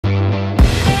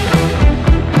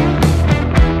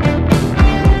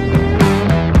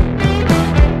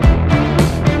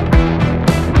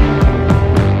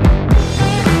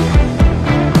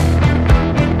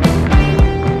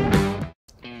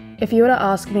If you were to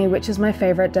ask me which is my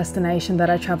favourite destination that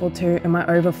I travelled to in my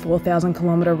over 4,000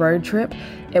 kilometre road trip,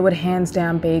 it would hands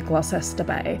down be Gloucester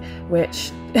Bay,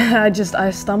 which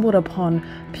I stumbled upon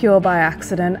pure by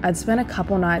accident. I'd spent a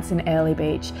couple nights in Airlie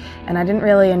Beach and I didn't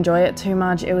really enjoy it too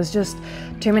much. It was just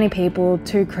too many people,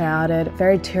 too crowded,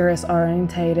 very tourist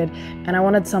orientated, and I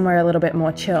wanted somewhere a little bit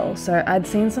more chill. So I'd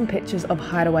seen some pictures of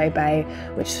Hideaway Bay,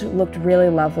 which looked really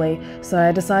lovely, so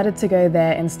I decided to go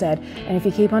there instead. And if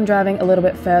you keep on driving a little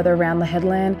bit further around the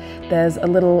headland, there's a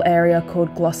little area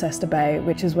called Gloucester Bay,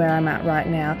 which is where I'm at right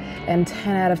now, and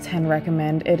 10 out of 10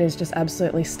 recommend. It is just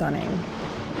absolutely stunning.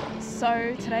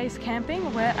 So today's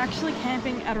camping, we're actually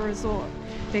camping at a resort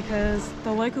because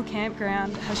the local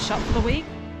campground has shut for the week.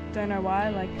 Don't know why,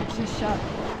 like it's just shut,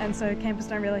 and so campers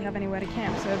don't really have anywhere to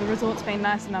camp. So the resort's been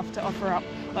nice enough to offer up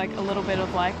like a little bit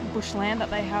of like bushland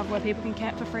that they have where people can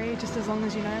camp for free, just as long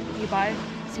as you buy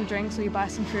some drinks or you buy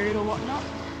some food or whatnot.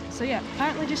 So yeah,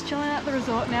 currently just chilling at the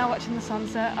resort now, watching the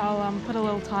sunset. I'll put a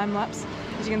little time lapse.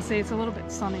 As you can see, it's a little bit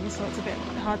sunny, so it's a bit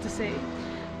hard to see.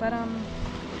 But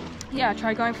yeah, I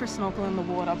tried going for a snorkel in the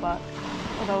water, but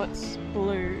although it's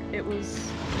blue, it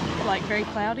was like very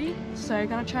cloudy. So I'm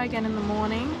gonna try again in the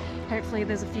morning. Hopefully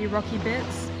there's a few rocky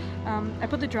bits. I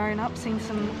put the drone up, seen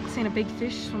a big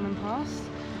fish swimming past,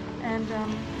 and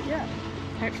yeah,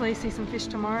 hopefully see some fish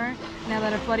tomorrow. Now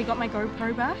that I've bloody got my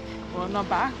GoPro back, well not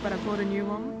back, but I bought a new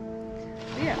one.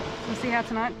 But yeah, we'll see how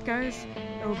tonight goes.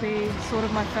 It will be sort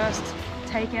of my first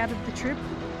take out of the trip,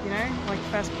 you know, like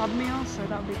first pub meal, so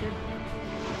that'll be good.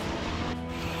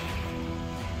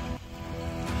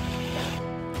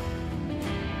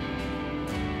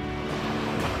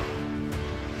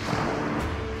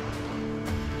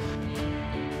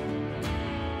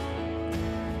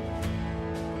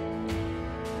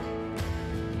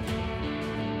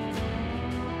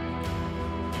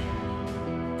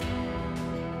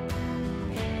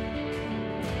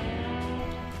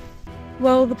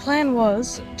 Well, the plan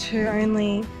was to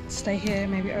only stay here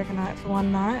maybe overnight for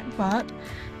one night, but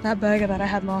that burger that I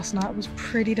had last night was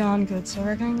pretty darn good, so I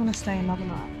reckon I'm gonna stay another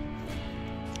night.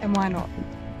 And why not,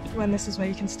 when this is where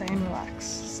you can stay and relax.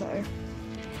 So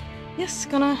yes,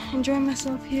 gonna enjoy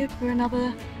myself here for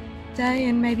another day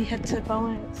and maybe head to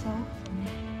Bowen itself. And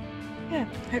yeah,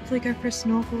 hopefully go for a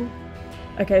snorkel.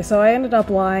 Okay, so I ended up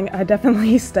lying. I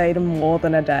definitely stayed more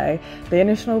than a day. The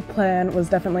initial plan was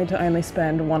definitely to only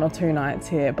spend 1 or 2 nights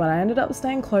here, but I ended up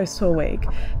staying close to a week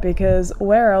because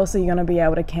where else are you going to be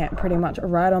able to camp pretty much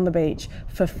right on the beach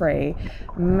for free?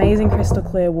 Amazing crystal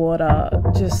clear water.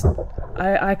 Just,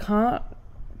 I can't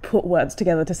put words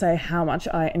together to say how much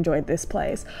I enjoyed this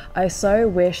place. I so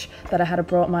wish that I had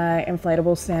brought my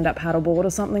inflatable stand-up paddleboard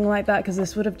or something like that, because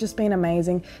this would have just been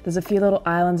amazing. There's a few little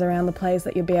islands around the place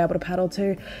that you'd be able to paddle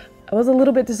to. I was a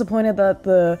little bit disappointed that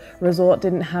the resort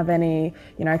didn't have any,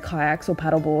 you know, kayaks or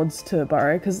paddleboards to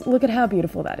borrow, because look at how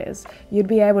beautiful that is. You'd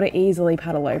be able to easily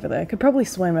paddle over there. Could probably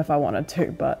swim if I wanted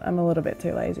to, but I'm a little bit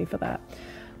too lazy for that.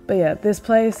 But yeah, this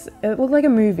place, it looked like a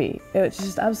movie. It was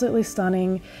just absolutely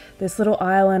stunning. This little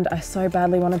island I so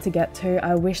badly wanted to get to.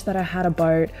 I wish that I had a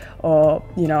boat, or,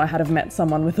 you know, I had have met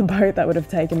someone with a boat that would have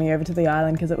taken me over to the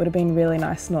island, because it would have been really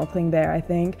nice snorkeling there, I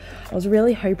think. I was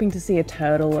really hoping to see a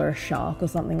turtle or a shark or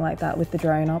something like that with the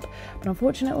drone up, but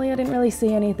unfortunately I didn't really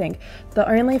see anything. The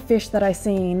only fish that I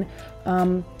seen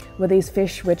were these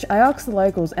fish, which I asked the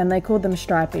locals and they called them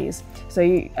stripies. So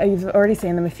you've already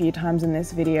seen them a few times in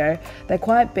this video. They're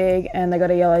quite big and they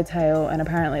got a yellow tail, and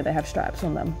apparently they have stripes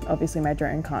on them. Obviously my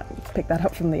drone can't pick that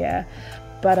up from the air.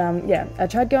 But yeah, I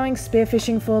tried going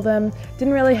spearfishing for them.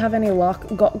 Didn't really have any luck.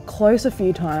 Got close a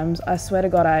few times. I swear to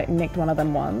God I nicked one of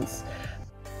them once.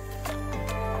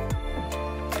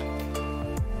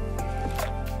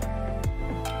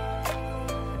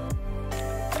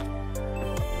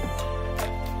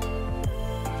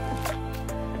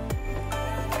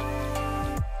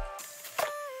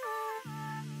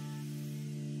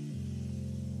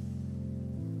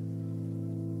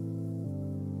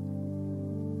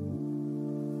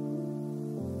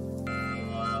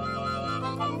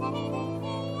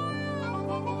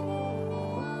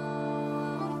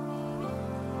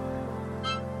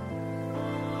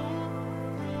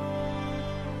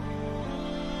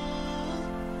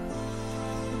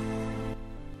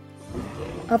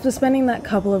 After spending that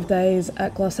couple of days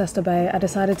at Gloucester Bay, I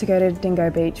decided to go to Dingo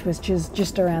Beach, which is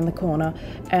just around the corner,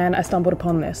 and I stumbled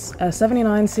upon this. A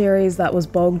 79 series that was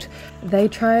bogged. They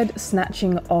tried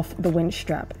snatching off the winch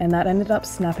strap, and that ended up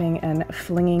snapping and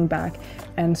flinging back,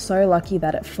 and so lucky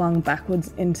that it flung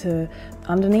backwards into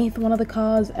underneath one of the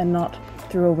cars and not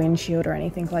through a windshield or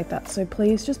anything like that. So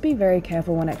please just be very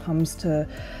careful when it comes to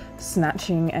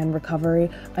snatching and recovery.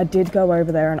 I did go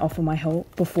over there and offer my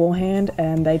help beforehand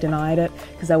and they denied it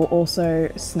because they were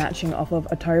also snatching off of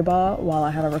a tow bar while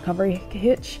I had a recovery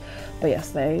hitch. But yes,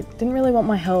 they didn't really want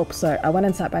my help, so I went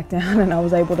and sat back down and I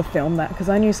was able to film that because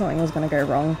I knew something was going to go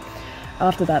wrong.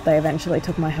 After that, they eventually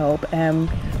took my help and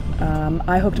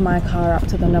I hooked my car up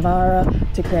to the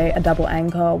Navara to create a double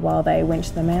anchor while they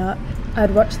winched them out.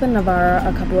 I'd watched the Navara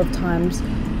a couple of times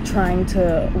trying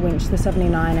to winch the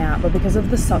 79 out, but because of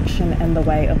the suction and the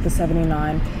weight of the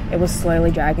 79, it was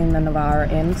slowly dragging the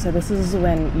Navara in. So this is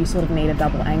when you sort of need a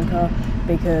double anchor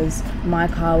because my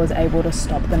car was able to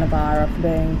stop the Navara from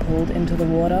being pulled into the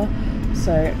water.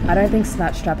 So I don't think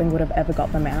snatch strapping would have ever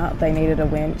got them out. They needed a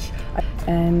winch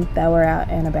and they were out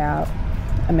in about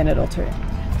a minute or two.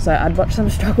 So I'd watched them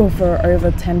struggle for over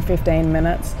 10-15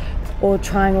 minutes or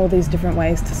trying all these different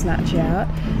ways to snatch you out,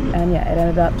 and yeah, it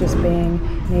ended up just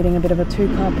needing a bit of a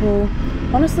 2-car pull.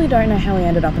 Honestly, don't know how we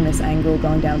ended up in this angle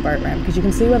going down a boat ramp because you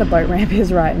can see where the boat ramp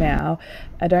is right now.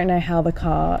 I don't know how the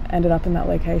car ended up in that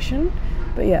location,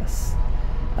 but yes.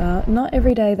 Not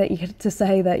every day that you get to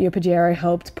say that your Pajero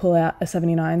helped pull out a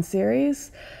 79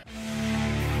 series.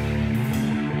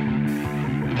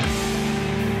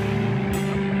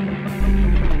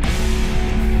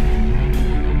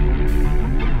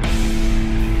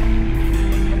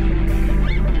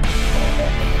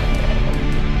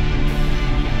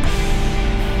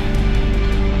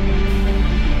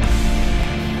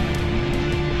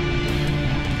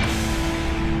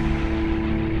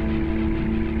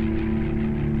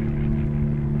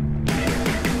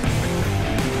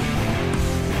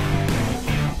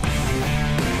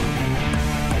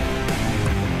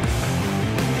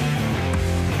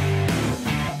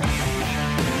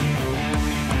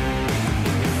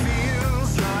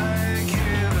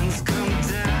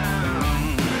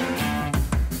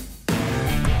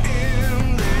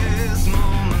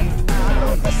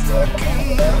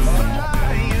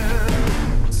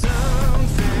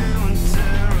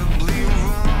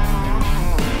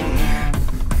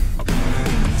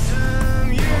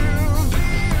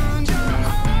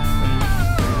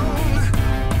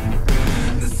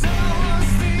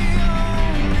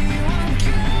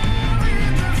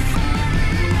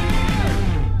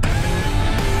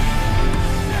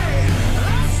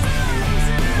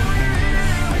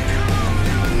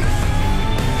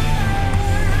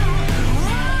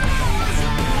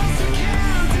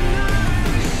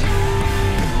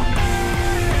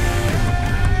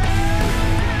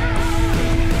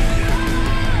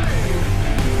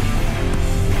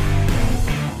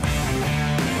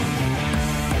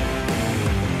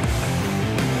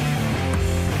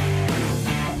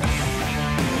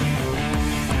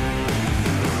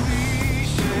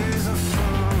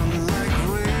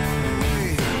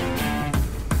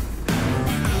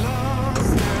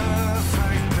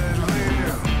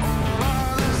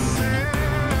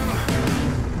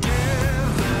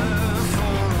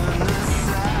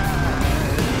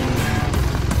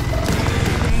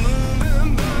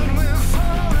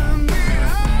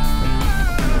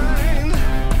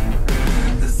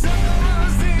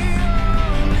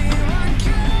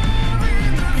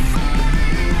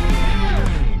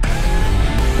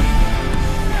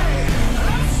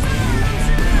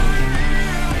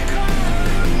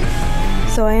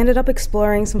 So I ended up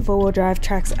exploring some four-wheel drive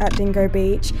tracks at Dingo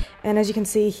Beach, and as you can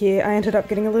see here, I ended up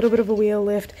getting a little bit of a wheel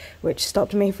lift, which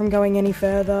stopped me from going any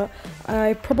further.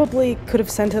 I probably could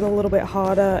have centered a little bit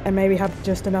harder and maybe have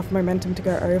just enough momentum to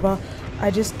go over.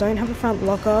 I just don't have a front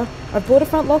locker. I've bought a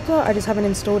front locker, I just haven't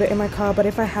installed it in my car, but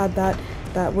if I had that,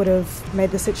 that would have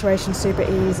made the situation super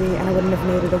easy and I wouldn't have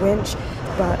needed a winch.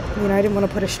 But, you know, I didn't want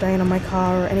to put a strain on my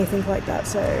car or anything like that,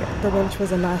 so the winch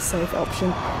was a nice safe option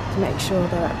to make sure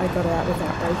that I got out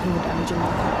without breaking or damaging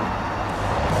my car.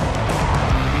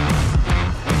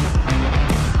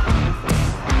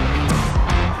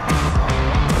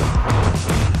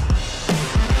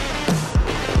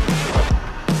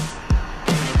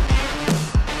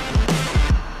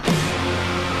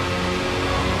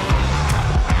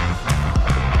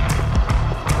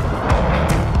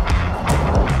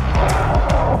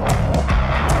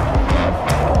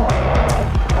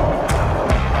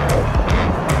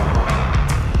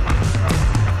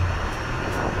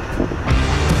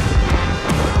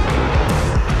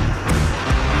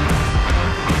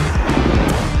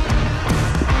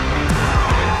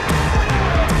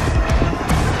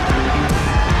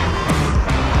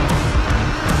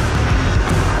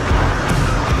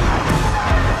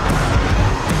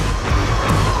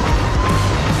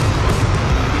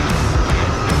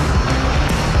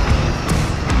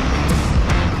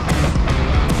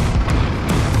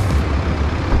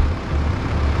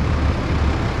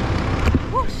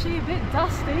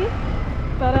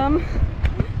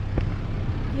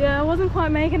 I wasn't quite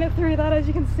making it through that, as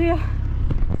you can see.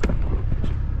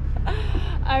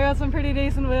 I got some pretty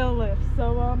decent wheel lift.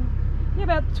 So yeah,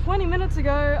 about 20 minutes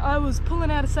ago I was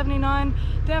pulling out of 79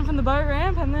 down from the boat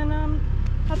ramp, and then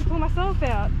had to pull myself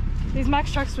out. These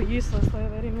max trucks were useless though,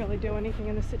 they didn't really do anything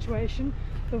in this situation.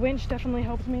 The winch definitely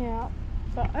helped me out,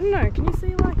 but I don't know, can you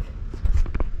see, like,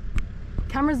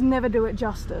 cameras never do it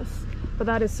justice, but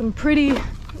that is some pretty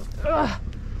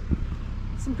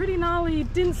gnarly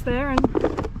dints there.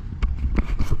 And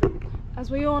as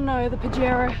we all know, the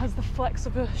Pajero has the flex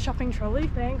of a shopping trolley.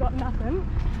 They ain't got nothing,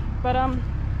 but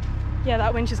yeah,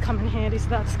 that winch has come in handy, so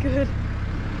that's good.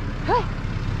 I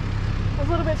was a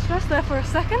little bit stressed there for a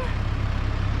second.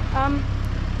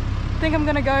 Think I'm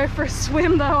gonna go for a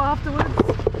swim though afterwards. Look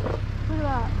at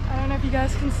that. I don't know if you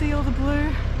guys can see all the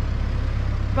blue,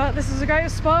 but this is a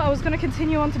great spot. I was gonna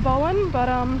continue on to Bowen, but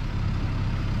I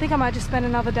think I might just spend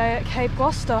another day at Cape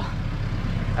Gloucester.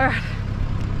 All right.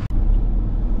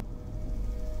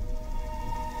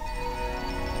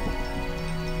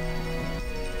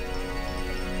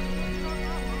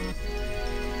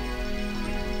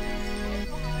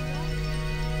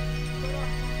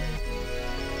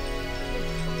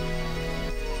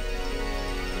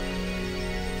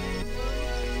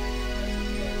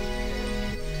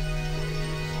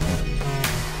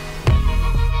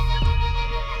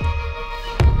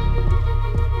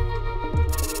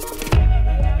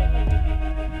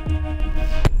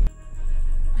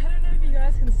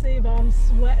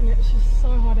 Sweating, it's just so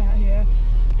hot out here,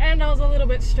 and I was a little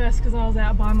bit stressed because I was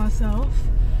out by myself,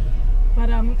 but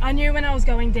I knew when I was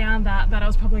going down that I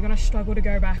was probably going to struggle to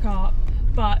go back up,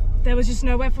 but there was just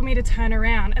nowhere for me to turn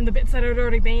around, and the bits that had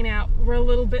already been out were a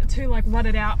little bit too like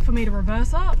rutted out for me to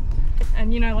reverse up,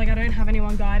 and you know, like, I don't have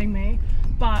anyone guiding me,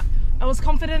 but I was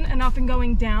confident enough in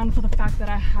going down for the fact that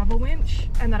I have a winch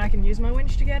and that I can use my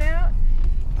winch to get out.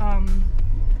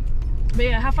 But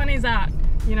yeah, how funny is that?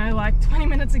 You know, like 20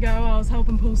 minutes ago I was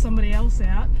helping pull somebody else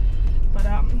out, but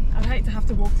I'd hate to have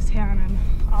to walk to town and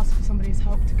ask for somebody's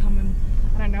help to come, and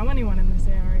I don't know anyone in this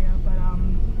area, but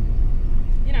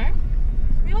you know,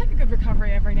 we like a good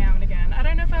recovery every now and again. I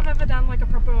don't know if I've ever done like a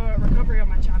proper recovery on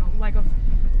my channel, like of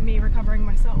me recovering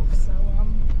myself, so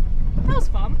that was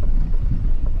fun.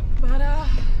 But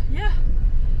yeah,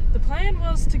 the plan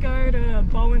was to go to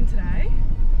Bowen today,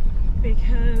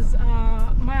 because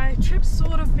my trip's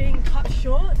sort of being cut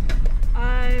short.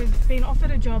 I've been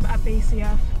offered a job at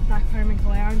BCF back home in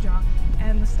Caloundra,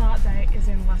 and the start date is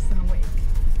in less than a week.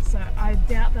 So I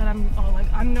doubt that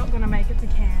I'm not gonna make it to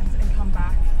Cairns and come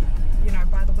back, you know,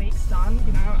 by the week's done.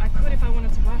 You know, I could if I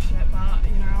wanted to rush it, but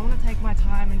you know, I want to take my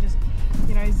time and just,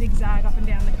 you know, zigzag up and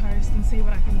down the coast and see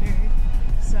what I can do.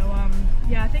 So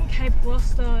yeah, I think Cape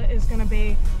Gloucester is gonna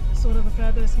be sort of the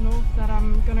furthest north that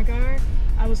I'm gonna go.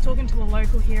 I was talking to a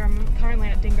local here. I'm currently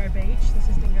at Dingo Beach. This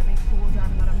is Dingo Beach forward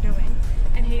driving that I'm doing,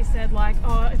 and he said, like,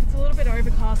 oh, if it's a little bit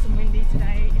overcast and windy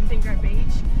today in Dingo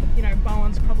Beach, you know,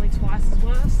 Bowen's probably twice as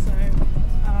worse. So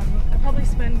I probably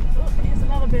spend, oh, here's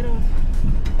another bit of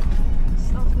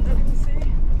stuff that I didn't see.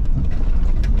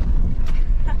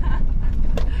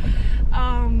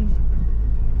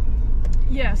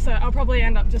 Yeah, so I'll probably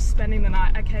end up just spending the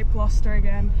night at Cape Gloucester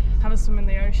again, have a swim in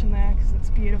the ocean there because it's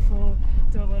beautiful,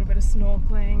 do a little bit of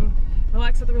snorkeling,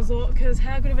 relax at the resort, because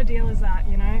how good of a deal is that,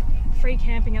 you know? Free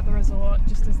camping at the resort,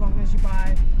 just as long as you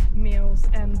buy meals,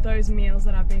 and those meals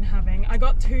that I've been having. I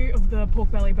got 2 of the pork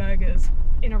belly burgers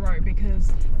in a row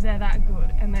because they're that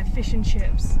good, and their fish and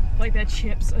chips, like their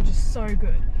chips are just so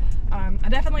good. I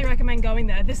definitely recommend going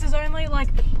there. This is only like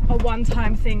a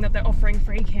one-time thing that they're offering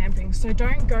free camping, so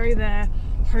don't go there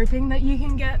hoping that you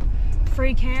can get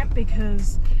free camp,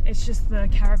 because it's just the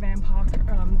caravan park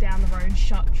down the road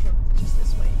shut for just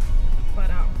this week.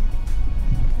 But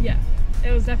yeah,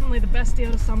 it was definitely the best deal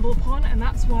to stumble upon, and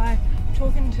that's why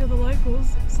talking to the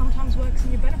locals sometimes works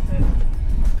in your benefit.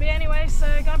 But anyway, so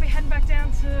gonna be heading back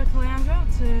down to Caloundra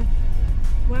to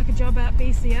work a job at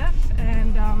BCF,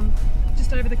 and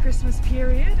just over the Christmas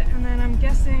period, and then I'm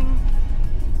guessing,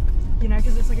 you know,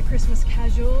 because it's like a Christmas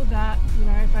casual, that, you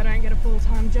know, if I don't get a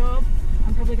full-time job,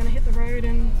 I'm probably going to hit the road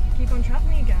and keep on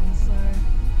traveling again. So,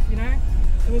 you know,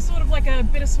 it was sort of like a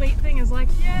bittersweet thing. It's like,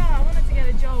 yeah, I wanted to get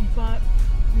a job, but,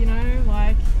 you know,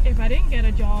 like, if I didn't get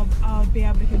a job, I'll be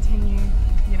able to continue,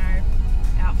 you know,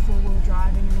 out four-wheel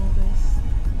driving and all this.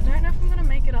 I don't know if I'm going to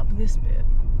make it up this bit.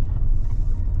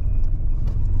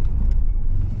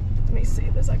 Let me see,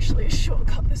 there's actually a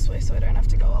shortcut this way so I don't have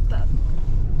to go up that,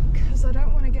 because I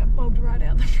don't want to get bogged right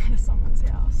out the front of someone's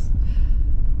house.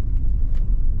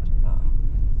 Oh,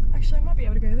 actually I might be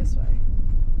able to go this way.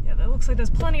 Yeah, there looks like there's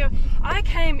plenty of... I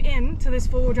came into this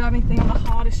four-wheel driving thing on the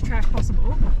hardest track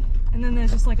possible, And then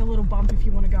there's just like a little bump if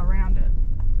you want to go around it.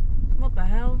 What the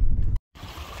hell?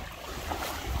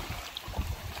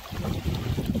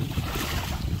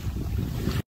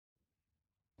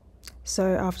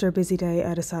 So after a busy day,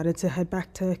 I decided to head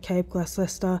back to Cape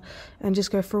Gloucester and just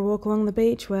go for a walk along the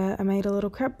beach, where I made a little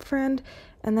crab friend.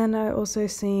 And then I also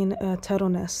seen a turtle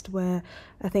nest where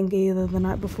I think either the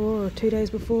night before or 2 days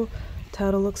before,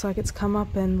 turtle looks like it's come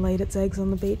up and laid its eggs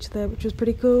on the beach there, which was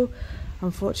pretty cool.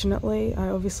 Unfortunately, I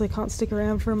obviously can't stick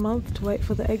around for a month to wait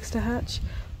for the eggs to hatch,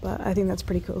 but I think that's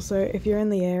pretty cool. So if you're in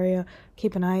the area,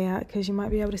 keep an eye out because you might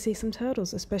be able to see some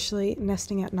turtles, especially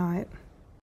nesting at night.